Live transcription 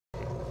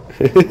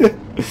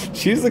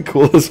She's the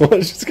coolest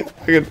one. She's got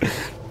fucking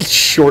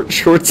short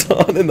shorts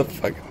on in the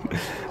fucking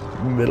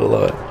middle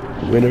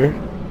of winter.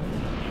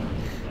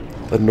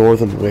 The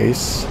northern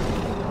wastes.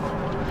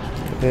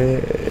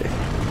 Hey.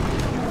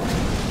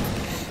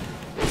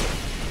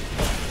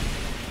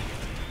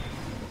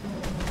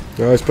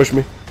 Oh, he's pushing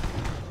me.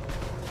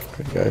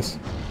 Okay, guys.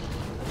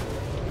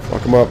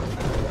 Fuck him up.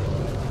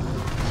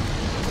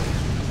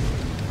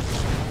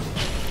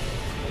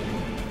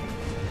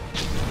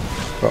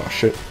 Oh,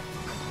 shit.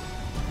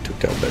 Took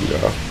down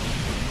Benja.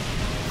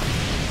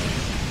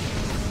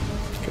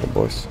 Get him,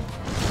 boys.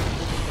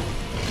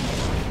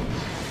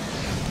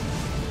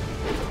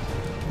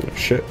 Oh,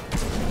 shit.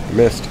 I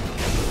missed.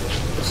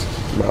 It's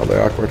mildly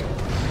awkward.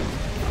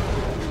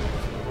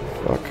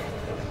 Fuck.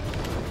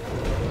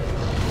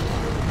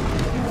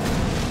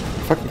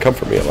 Fucking come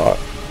for me a lot.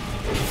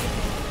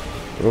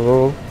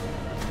 Oh.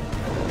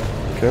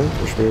 Okay,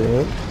 push me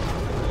around.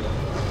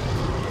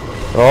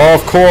 Oh,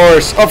 of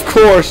course! Of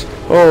course!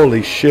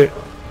 Holy shit.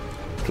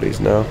 Please,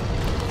 no.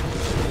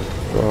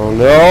 Oh,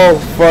 no!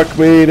 Fuck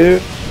me,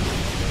 dude.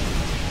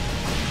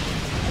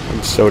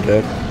 I'm so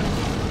dead.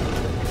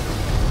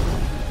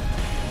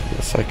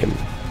 Yes, I can...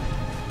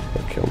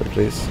 Don't kill me,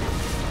 please.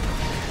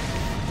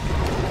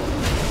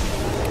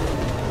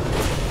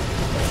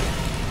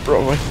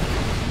 Bro, what?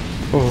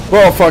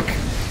 Oh, fuck! I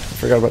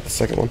forgot about the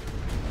second one.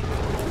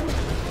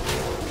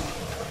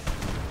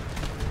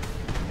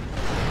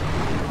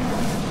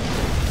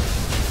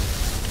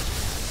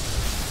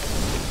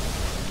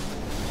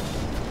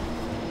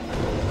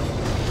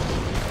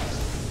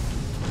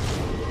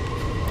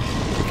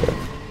 Okay.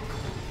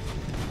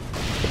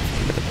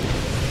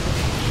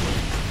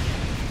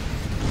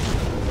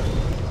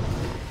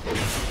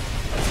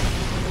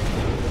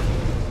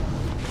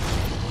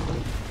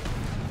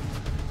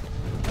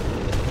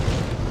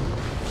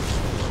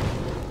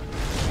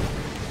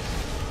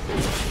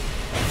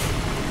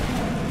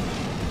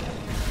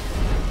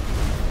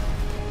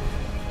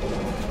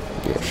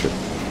 Oh, shit.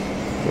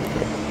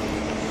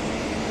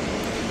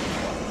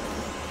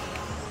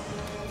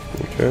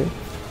 Okay.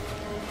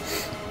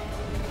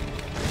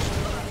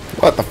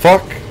 What the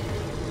fuck?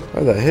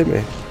 Why'd that hit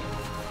me?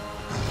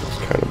 It's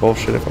kind of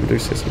bullshit if I'm do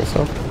say so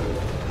myself.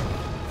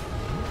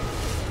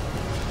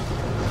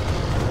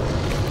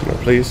 No,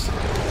 please.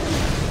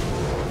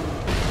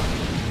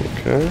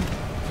 Okay.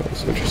 That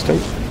was interesting.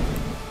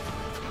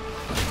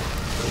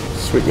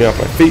 Sweep me off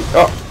my feet.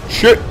 Oh,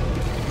 shit!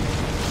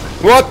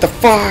 What the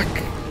fuck?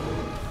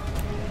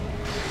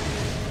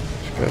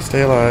 Just gotta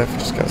stay alive.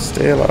 Just gotta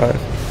stay alive.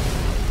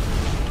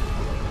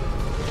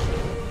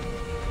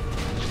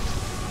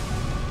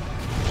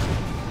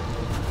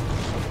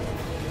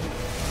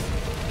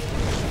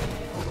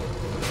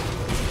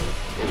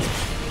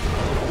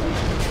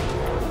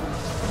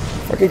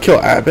 Fucking kill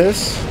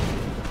Abyss.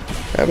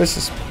 Abyss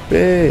is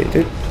big,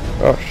 dude.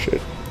 Oh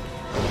shit.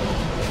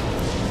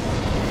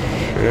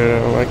 Shit, I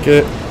don't like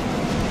it.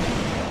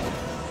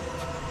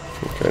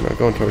 Okay, now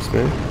going towards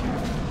me.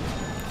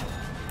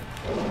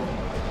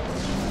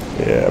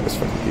 Yeah, Abyss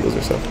fucking heals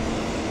herself.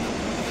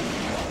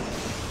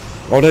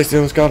 Oh, nice, they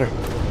almost got her.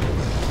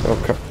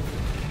 Okay.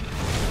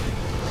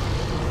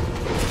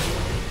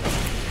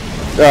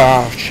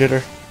 Ah,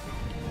 shitter.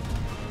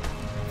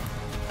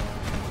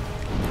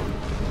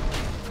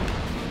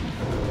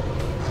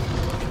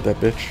 That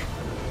bitch.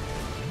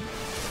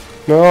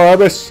 No,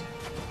 Abyss!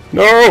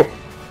 No!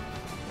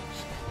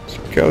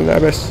 Stop killing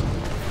Abyss.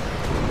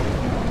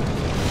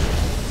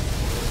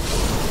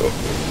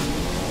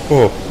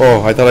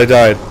 Oh, I thought I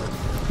died.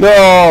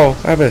 No!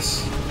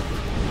 Abyss.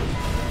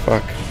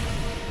 Fuck.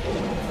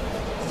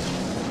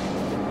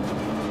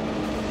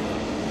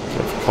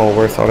 Let's call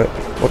Worth on it.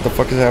 What the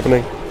fuck is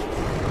happening?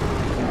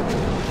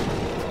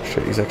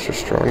 Shit, he's extra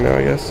strong now,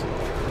 I guess.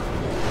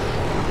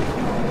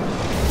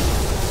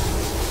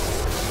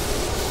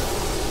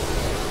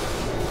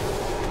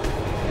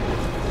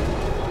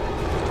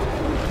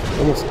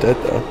 Almost dead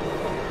though.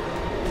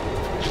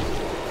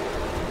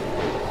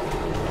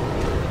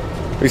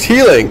 He's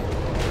healing!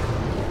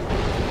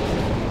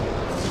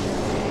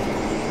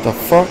 The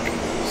fuck?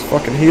 He's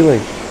fucking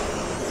healing.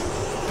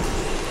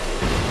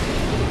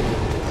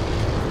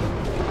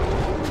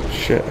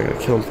 Shit, I gotta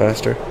kill him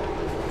faster.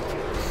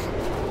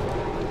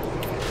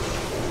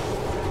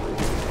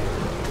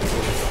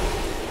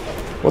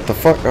 What the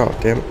fuck? Oh,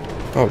 damn it.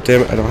 Oh,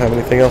 damn it, I don't have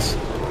anything else.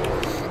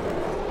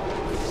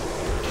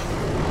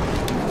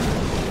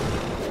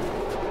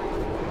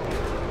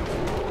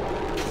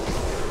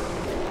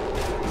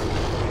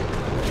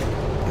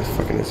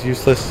 It's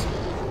useless.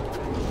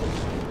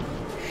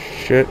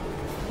 Shit.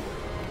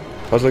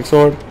 Cosmic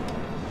sword.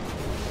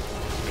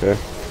 Okay.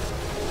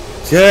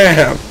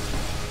 Damn!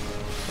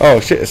 Oh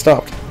shit, it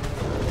stopped.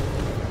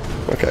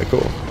 Okay,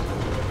 cool.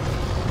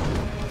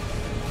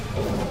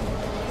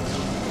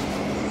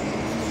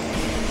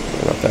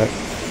 Not that.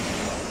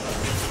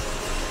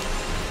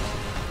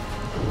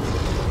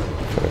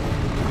 Okay.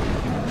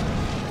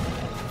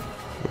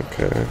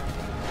 Okay.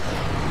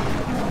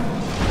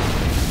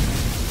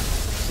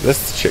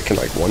 This shit can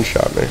like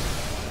one-shot me.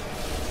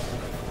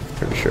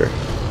 Pretty sure.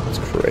 It's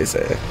crazy.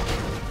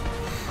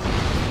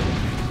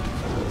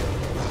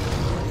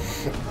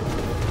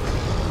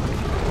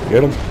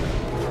 Get him.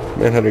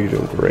 Manhunter, you're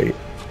doing great.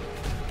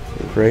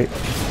 Doing great.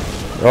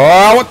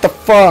 Oh, what the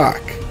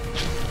fuck?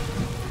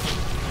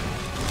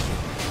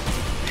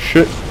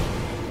 Shit.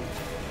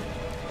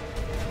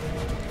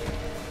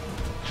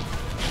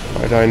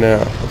 I die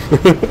now.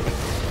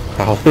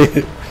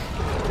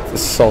 The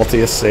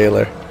saltiest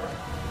sailor.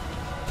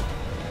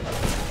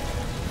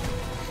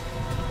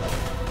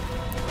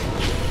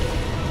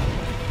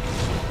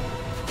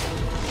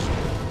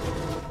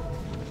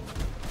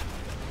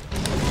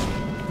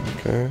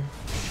 Okay.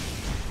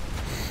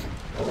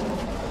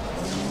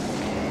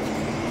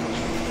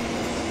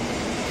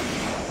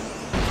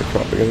 They're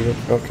probably gonna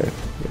go. Okay.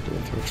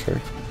 Sure.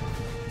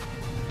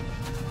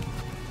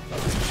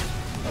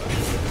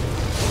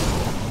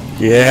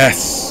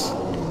 Yes!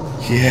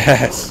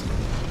 Yes!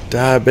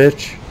 Die,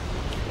 bitch.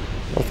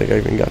 I don't think I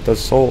even got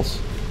those souls.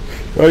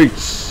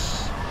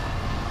 Nice!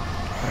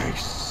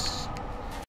 Nice.